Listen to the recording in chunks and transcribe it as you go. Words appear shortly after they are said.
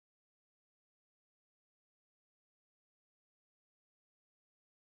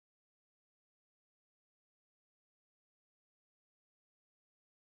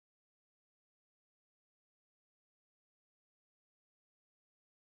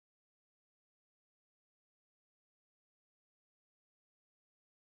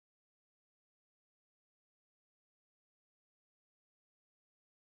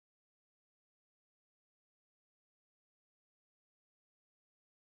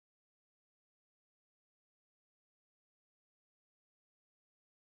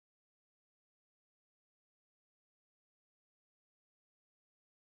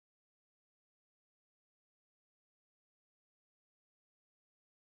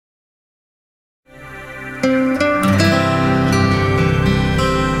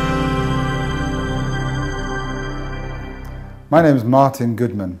My name is Martin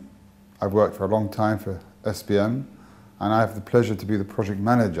Goodman. I've worked for a long time for SBM and I have the pleasure to be the project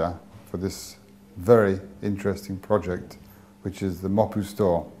manager for this very interesting project, which is the Mopu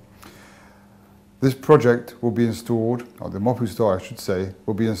store. This project will be installed, or the Mopu store I should say,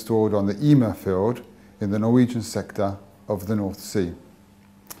 will be installed on the Yme field in the Norwegian sector of the North Sea.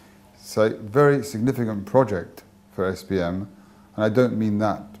 It's a very significant project for SBM, and I don't mean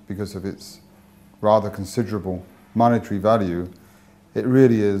that because of its rather considerable monetary value. It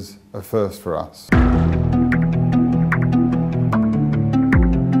really is a first for us.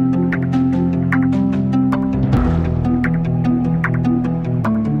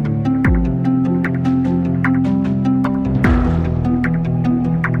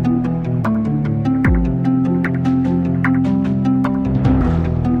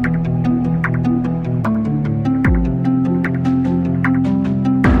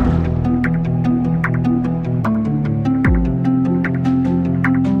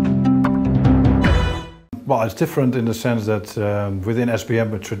 Well, it's different in the sense that within SBM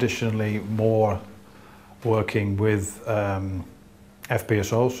we're traditionally more working with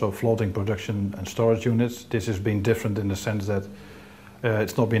FPSOs, so floating production and storage units. This has been different in the sense that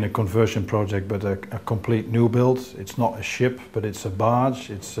it's not been a conversion project but a complete new build. It's not a ship but it's a barge,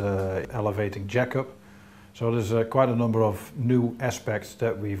 it's elevating jackup. So there's quite a number of new aspects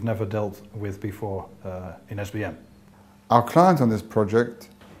that we've never dealt with before in SBM. Our client on this project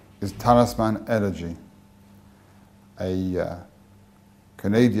is Talisman Energy, a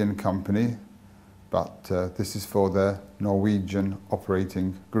Canadian company, but this is for their Norwegian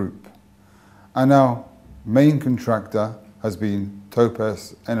operating group. And our main contractor has been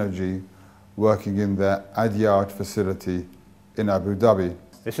TTS Energy, working in their Adyard facility in Abu Dhabi.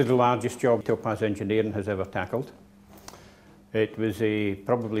 This is the largest job Topaz Engineering has ever tackled. It was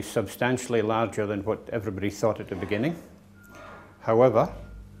probably substantially larger than what everybody thought at the beginning. However,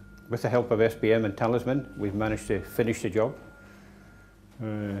 with the help of SBM and Talisman, we've managed to finish the job.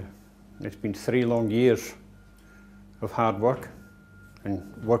 It's been 3 long years of hard work and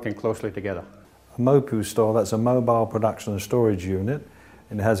working closely together. A Mopu store, that's a mobile production and storage unit,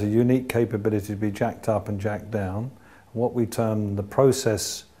 and it has a unique capability to be jacked up and jacked down. What we term the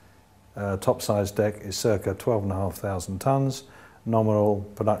process topsides deck is circa 12,500 tonnes, nominal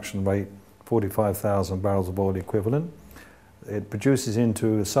production rate 45,000 barrels of oil equivalent. It produces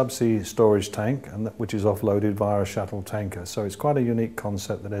into a subsea storage tank, which is offloaded via a shuttle tanker. So it's quite a unique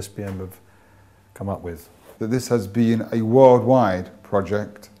concept that SBM have come up with. This has been a worldwide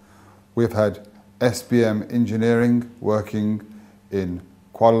project. We've had SBM Engineering working in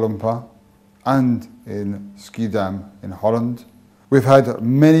Kuala Lumpur and in Schiedam in Holland. We've had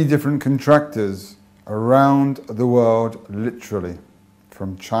many different contractors around the world, literally,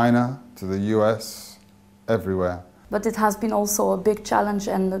 from China to the US, everywhere. But it has been also a big challenge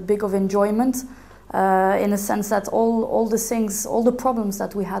and a big of enjoyment in a sense that all the problems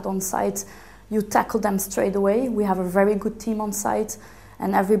that we had on site, you tackle them straight away. We have a very good team on site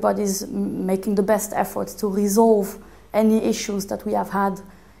and everybody's making the best efforts to resolve any issues that we have had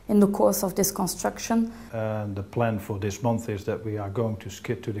in the course of this construction. The plan for this month is that we are going to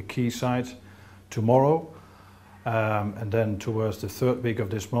skid to the quayside tomorrow, and then towards the 3rd week of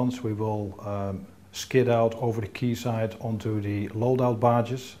this month we will skid out over the quayside onto the loadout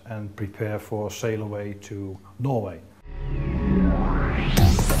barges and prepare for sail away to Norway.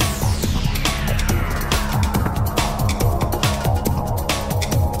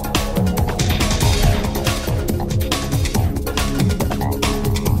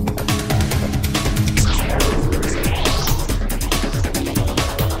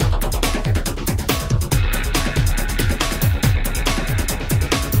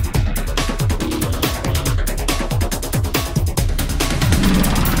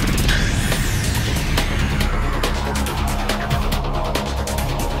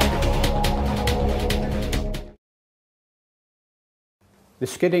 The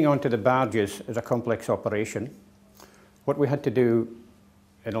skidding onto the barges is a complex operation. What we had to do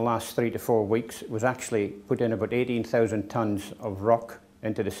in the last 3 to 4 weeks was actually put in about 18,000 tonnes of rock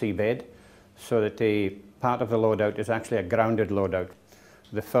into the seabed so that the part of the loadout is actually a grounded loadout.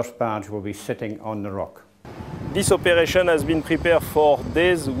 The first barge will be sitting on the rock. This operation has been prepared for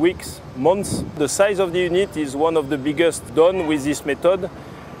days, weeks, months. The size of the unit is one of the biggest done with this method.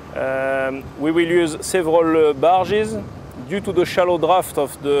 We will use several barges. Due to the shallow draft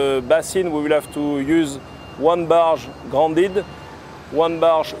of the basin, we will have to use 1 barge grounded, 1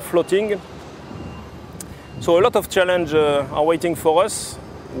 barge floating. So a lot of challenges are waiting for us.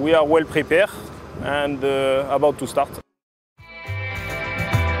 We are well prepared and about to start.